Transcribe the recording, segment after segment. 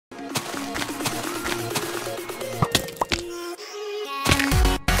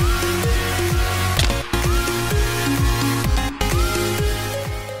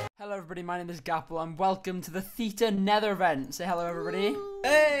everybody. My name is Gapple, and welcome to the Theta Nether event. Say hello, everybody.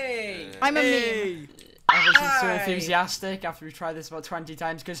 Hey! I'm a meme. Obviously, so enthusiastic after we've tried this about 20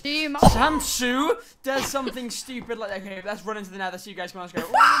 times because Samsu does something stupid like, okay, let's run into the Nether so you guys can just go.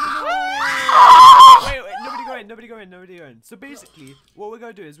 Wait, nobody go in. So basically, what we're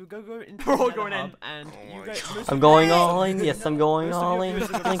gonna do is we're gonna go into We're all the going hub in. and you guys. I'm going all in. Yes, I'm going all in.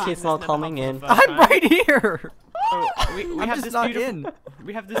 Linky's not coming in. I'm right here. We I'm have just this not beautiful. in.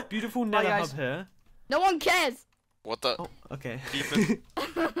 We have this beautiful Nether guys. hub here. No one cares. What the? Oh, okay. Ethan?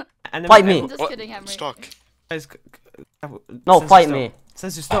 And then Fight me. Just What? kidding, Henry. Stuck. Guys, No, Sensu, fight stop. me.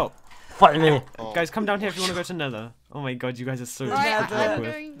 Sensu, stop. Fight me. Oh. Guys, come down here if you want to go to Nether. Oh my god, you guys are so Right, Nether. I'm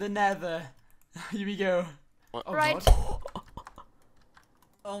awkward. doing. The Nether. Here we go. What? Oh, Right. God.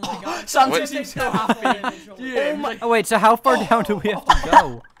 Oh my god. Samsu What? seems so happy. Yeah, Oh wait, so how far down do we have to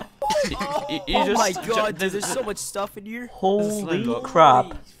go? You my just- god, ju- there's so much stuff in here. Holy Holy crap.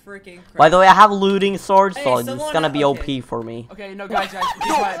 Freaking crap. By the way, I have a looting sword, Hey, so it's someone- gonna be okay. OP for me. Okay, no, guys, be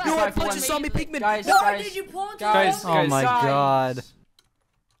quiet, be No, quiet for punch one a zombie pigman. Guys, Why guys, did you punch guys, him? Oh my god.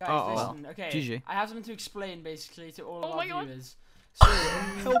 Guys, Uh-oh. listen, okay. GG. I have something to explain basically to all Oh of my our god. viewers. So,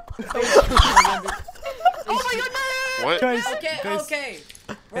 Oh my god, no! What? Guys, Okay, guys, okay.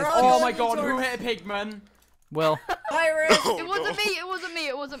 oh my god, who hit a pigman? Well, Virus. It wasn't me. It wasn't me.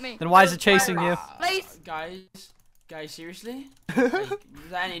 It wasn't me. then why is it chasing you? Please. Guys, seriously? Like, is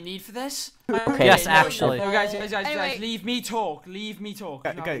there any need for this? Okay. Yes, no, actually. No, guys, Anyway. leave me talk. Leave me talk.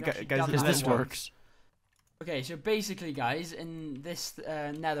 No, Guys, actually, guys, doesn't Because this matter. works. Okay, so basically, guys, in this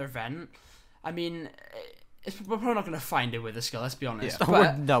Nether event, I mean, we're probably not going to find it with a skull, let's be honest. Yeah.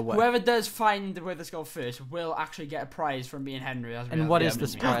 But No way. whoever does find the Wither Skull first will actually get a prize from me and Henry. As we And have what the is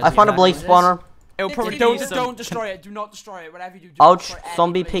this other prize? I found a blaze exactly what it is. spawner. it'll probably Don't, be some- don't destroy it. Do not destroy it. Whatever you do, Ouch, don't destroy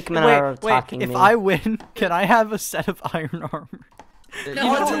zombie any pigmen blaze. are Wait, attacking if me. I win, can I have a set of iron armor?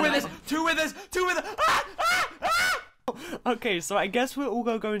 Oh, two withers! Two withers! Two withers! Ah! Ah! Ah! Okay, so I guess we're all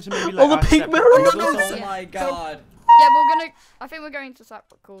gonna go into maybe like. Oh, the our pigmen separate are calls or Oh something. my god. Yeah, we're gonna. I think we're going to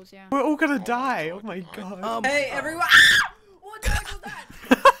separate calls. Yeah. We're all gonna die. Oh my god. Hey, everyone. What the heck was that?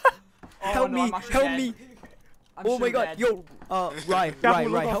 Oh, Help no, me, I'm actually help dead. me. I'm Oh so my god, dead. yo, Ryan, Gapple,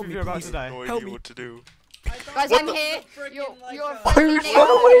 look off help if me, you're about please. to die. No Help idea me. what to do. Guys, What I'm the- here. freaking You're like, you're uh, freaking Run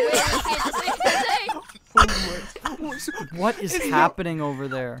nigga. away. We're here to save the day. What is happening over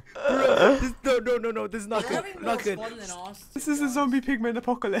there? No, this is not You're good, not good. This is a zombie pigman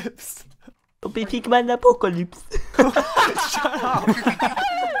apocalypse. Zombie pigmen apocalypse. Shut up.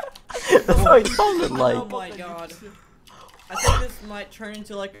 That's how it sounded Oh like. my god. I think this might turn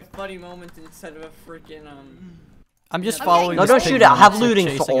into like a funny moment instead of a freaking I'm just Okay. following. No, this don't shoot it. pigman I have that's looting.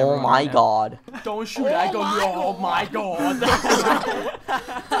 chasing Oh everyone my right now. god. Don't shoot it. I go, oh my god.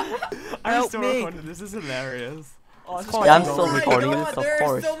 I'm Help still me. recording. This is hilarious. Oh, this is Yeah, I'm fine. still my recording god, this, of there are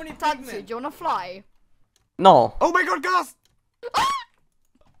course. so many Tatsu, pigmen. do you wanna fly? No. Oh my god, gas!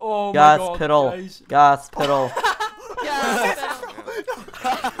 Oh my Gas god, pedal. guys. Gas pedal. Yeah.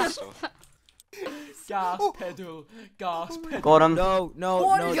 Gas pedal. Gas pedal. Got him. No,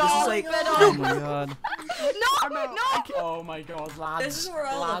 this is like, Oh my god. No. Oh my god, lads. this is where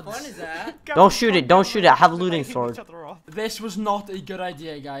all the lads. fun is at. Don't shoot it. Don't shoot it. I have a looting sword. This was not a good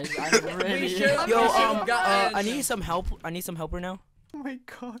idea, guys. I'm really. Yo, guys. I need some help. I need some help right now. Oh my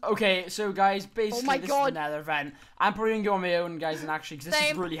god. Okay, so guys, basically my this is the God. Nether event. I'm probably gonna go on my own, guys, and actually, because this is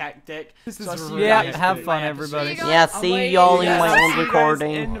Same. really hectic. This is So I'll see you really Yeah, guys have in fun, my episode. everybody. See you Yeah, guys. see y'all in Yeah, my See own you guys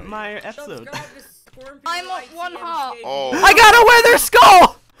recording. in my episode. I'm at 1 heart. Oh. I got a wither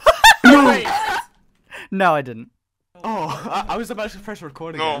skull. Wait, No, I didn't. Oh, I was about to press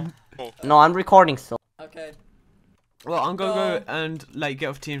record No. again. Oh. No, I'm recording still. Okay. Well, I'm gonna No. go and like get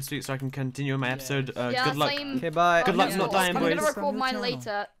off Teamspeak so I can continue my episode. Yeah, Good luck. same. Okay, bye. Good luck Yeah. not dying, I'm boys. gonna record mine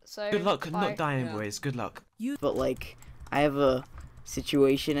later. So. Good luck bye. not dying, Yeah. boys. Good luck. But like I have a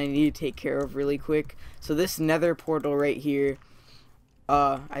situation I need to take care of really quick. So this nether portal right here,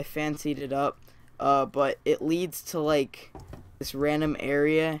 I fancied it up, but it leads to like this random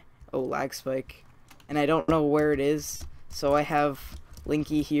area. Oh, lag spike. And I don't know where it is. So I have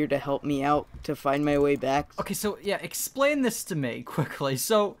Linky here to help me out to find my way back. Okay, so yeah, explain this to me quickly.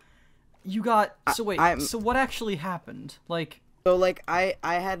 So you got. So wait. I'm- So what actually happened? Like. So like I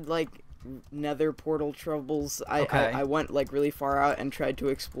had like nether portal troubles. Okay. I went like really far out and tried to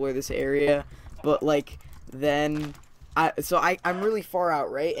explore this area, but like then I'm really far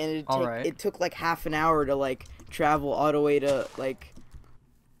out, right? And Alright. it took like half an hour to like travel all the way to like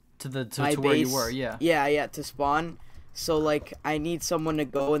To my where you base. were, yeah. Yeah, to spawn. So like I need someone to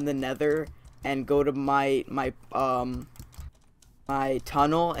go in the nether and go to my my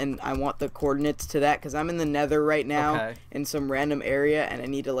tunnel, and I want the coordinates to that because I'm in the Nether right now Okay. in some random area, and I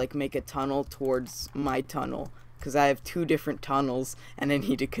need to like make a tunnel towards my tunnel because I have 2 different tunnels and I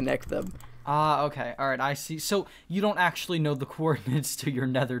need to connect them. Ah, okay. All right, I see. So you don't actually know the coordinates to your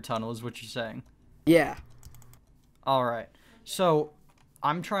Nether tunnel, is what you're saying? Yeah. All right. So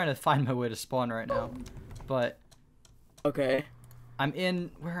I'm trying to find my way to spawn right now, but Okay. I'm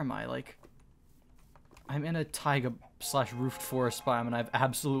in. Where am I? Like, I'm in a taiga/roofed forest biome, and I have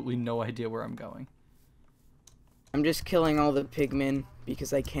absolutely no idea where I'm going. I'm just killing all the pigmen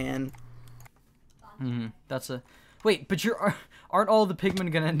because I can. That's a. Wait, but aren't all the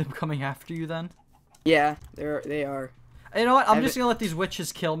pigmen gonna end up coming after you then? Yeah, they are. You know what? I'm just gonna let these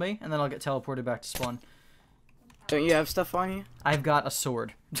witches kill me, and then I'll get teleported back to spawn. Don't you have stuff on you? I've got a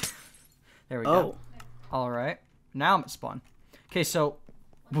sword. There we Oh. go. All right. Now I'm at spawn. Okay, so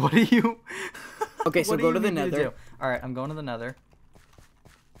what do you? Okay, so what do go you to the need me Nether. do? All right, I'm going to the Nether.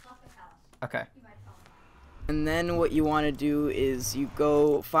 Okay. And then what you want to do is you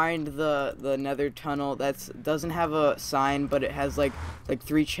go find the Nether tunnel doesn't have a sign, but it has like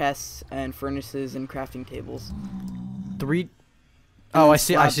 3 chests and furnaces and crafting tables. 3. And Oh, then I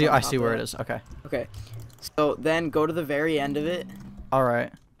see slabs on top where of it is. Okay. Okay. So then go to the very end of it, All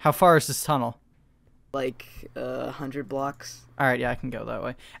right. How far is this tunnel? like 100 blocks. All right, yeah, I can go that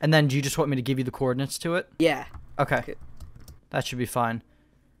way. And then do you just want me to give you the coordinates to it? Yeah. Okay. Okay. That should be fine.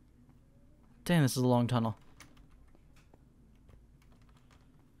 Damn, this is a long tunnel.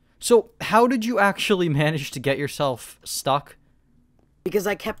 So, how did you actually manage to get yourself stuck? Because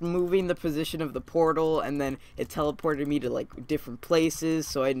I kept moving the position of the portal, and then it teleported me to like different places.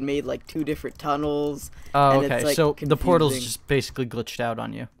 So I made like 2 different tunnels. Oh, and okay. it's, like, So the portal's confusing. just basically glitched out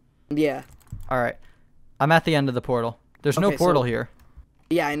on you. Yeah. All right. I'm at the end of the portal. There's no Okay, portal so- here.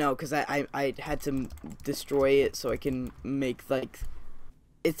 Yeah, I know, because I had to destroy it so I can make like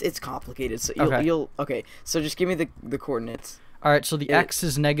it's complicated. So you'll okay. So just give me the coordinates. All right. So the X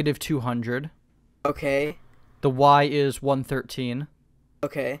is -200. Okay. The Y is 113,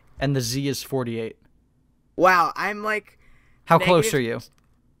 Okay. and the Z is 48. Wow, I'm like How close Negative-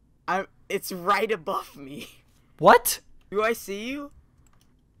 are you? it's right above me. What? Do I see you?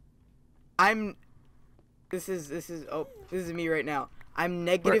 This is me right now. I'm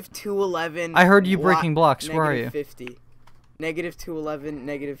negative 211. I heard you breaking blocks. Where are negative you? 50. Negative 211.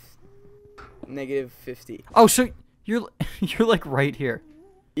 Negative 50. Oh, so you're like right here.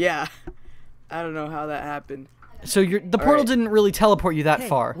 Yeah. I don't know how that happened. So the portal right. didn't really teleport you that Hey,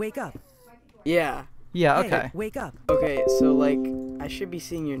 far. wake up. Yeah. Yeah. Hey, Okay. wake up. Okay, so like I should be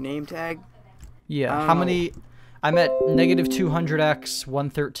seeing your name tag. Yeah. I How don't many? I'm at -200x,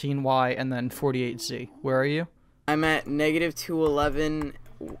 113y, and then 48z. Where are you? I'm at negative 211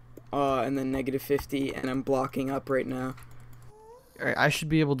 and then negative 50, and I'm blocking up right now. All right, I should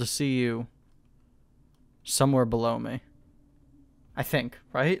be able to see you somewhere below me. I think,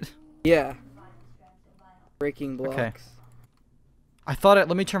 right? Yeah. Breaking blocks. Okay. I thought it.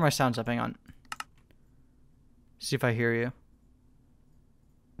 Let me turn my sounds up. Hang on. See if I hear you.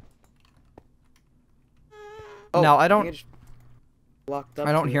 Oh, No, I think don't. just blocked up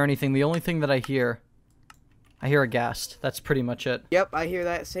I don't to hear it. anything. The only thing that I hear a ghast. That's pretty much it. Yep, I hear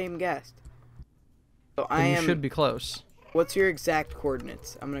that same guest. So I Then you am. should be close. What's your exact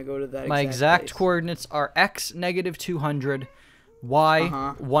coordinates? I'm gonna go to that. My exact place. coordinates are x -200, y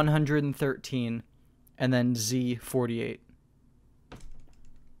Uh-huh. 113, and then z 48.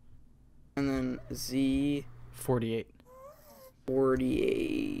 And then Z 48.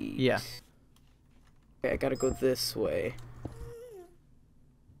 48. Yeah. Okay, I gotta go this way.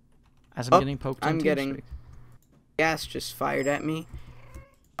 As I'm Oh, getting poked I'm on getting- TeamSpeak. Gas just fired at me.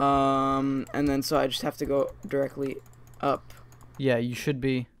 And then so I just have to go directly up. Yeah, you should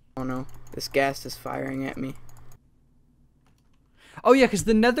be. Oh no, this gas is firing at me. Oh yeah, because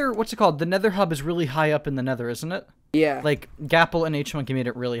the Nether, what's it called? The Nether hub is really high up in the Nether, isn't it? Yeah. Like Gapple and H-Monkey made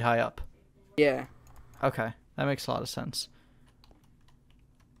it really high up. Yeah. Okay, that makes a lot of sense.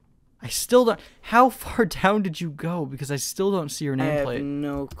 I still don't. How far down did you go? Because I still don't see your I have nameplate.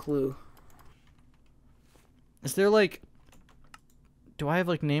 no clue. Is there like? Do I have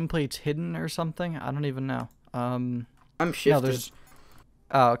like nameplates hidden or something? I don't even know. I'm No, shifted. there's.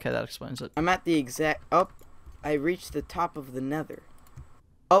 Oh, okay, that explains it. I'm at the exact up. I reached the top of the Nether.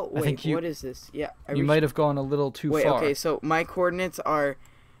 Oh I wait, think you- what is this? Yeah, I You reached- might have gone a little too Wait, far. okay, so my coordinates are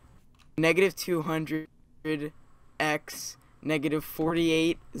 -200 x,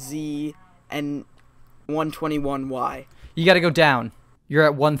 -48 z, and 121 y. You got to go down. You're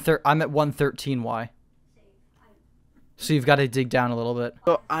at 113. I'm at 113y. So you've got to dig down a little bit.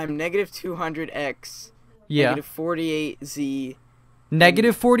 So I'm -200 x, Yeah. -48 z,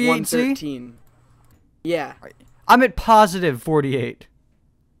 Negative 48Z? 113. Yeah. I'm at positive 48.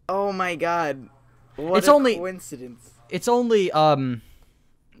 Oh my god. What It's a only- coincidence. It's only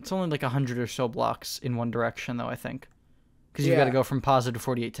like 100 or so blocks in one direction, though, I think. Because you've got to Yeah. go from positive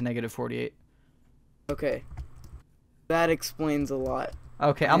 48 to negative 48. Okay. That explains a lot.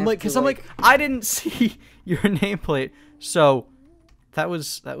 Okay, I I'm have like, to, because I'm like, I didn't see your nameplate, so that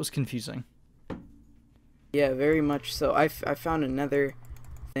was confusing. Yeah, very much so. I found another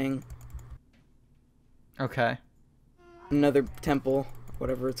thing. Okay. Another temple,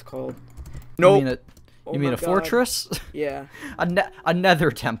 whatever it's called. You Nope. mean a, Oh you mean my a God. fortress? Yeah. a nether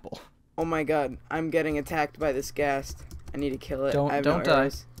temple. Oh my god. I'm getting attacked by this ghast. I need to kill it. Don't- I have don't no die.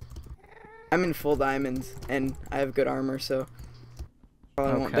 arrows. I'm in full diamonds, and I have good armor, so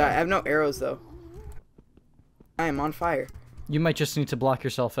probably won't Okay. die. I have no arrows, though. I am on fire. You might just need to block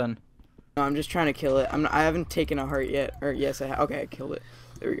yourself in. No, I'm just trying to kill it. I haven't taken a heart yet. Or yes, I okay, I killed it.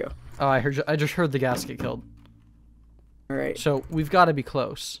 There we go. Oh, I just heard the gas get killed. All right. So we've got to be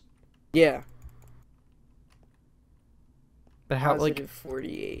close. Yeah. But how Positive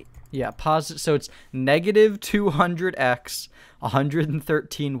 48. yeah, positive. So it's negative 200x,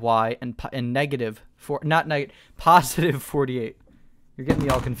 113y, and negative positive 48. You're getting me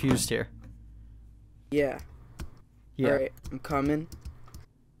all confused here. Yeah. Yeah. All right, I'm coming.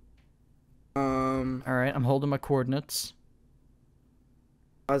 All right, I'm holding my coordinates.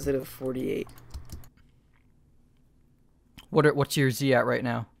 Positive 48. What's your Z at right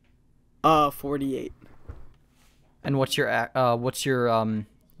now? 48. And what's your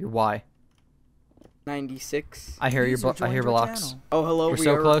Y? 96. I hear I hear blocks. Oh, hello. We're we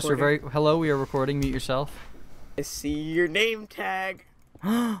so are close. recording. We're hello. We are recording. Mute yourself. I see your name tag.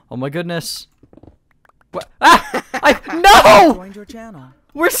 Oh my goodness. What? Ah! No! Joined your channel.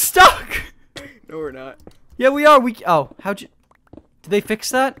 We're stuck. No, we're not. Yeah, we are. How'd you? Did they fix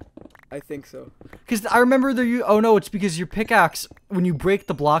that? I think so. Because I remember oh no, it's because your pickaxe, when you break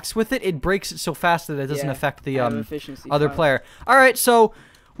the blocks with it, it breaks it so fast that it doesn't Yeah, affect the I have efficiency other 5. player. All right, so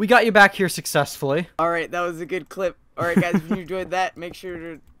we got you back here successfully. All right, that was a good clip. All right, guys, if you enjoyed that, make sure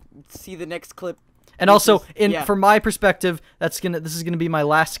to see the next clip. And also, yeah. from my perspective, this is gonna be my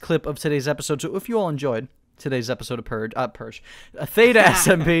last clip of today's episode. So if you all enjoyed today's episode of Theta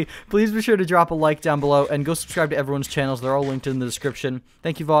SMP, please be sure to drop a like down below and go subscribe to everyone's channels. They're all linked in the description.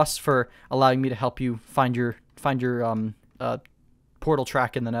 Thank you, Voss, for allowing me to help you find your portal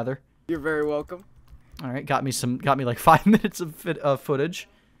track in the Nether. You're very welcome. All right, got me like 5 minutes of footage.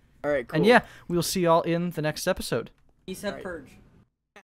 All right, cool. And yeah, we'll see y'all in the next episode. He said Right. purge.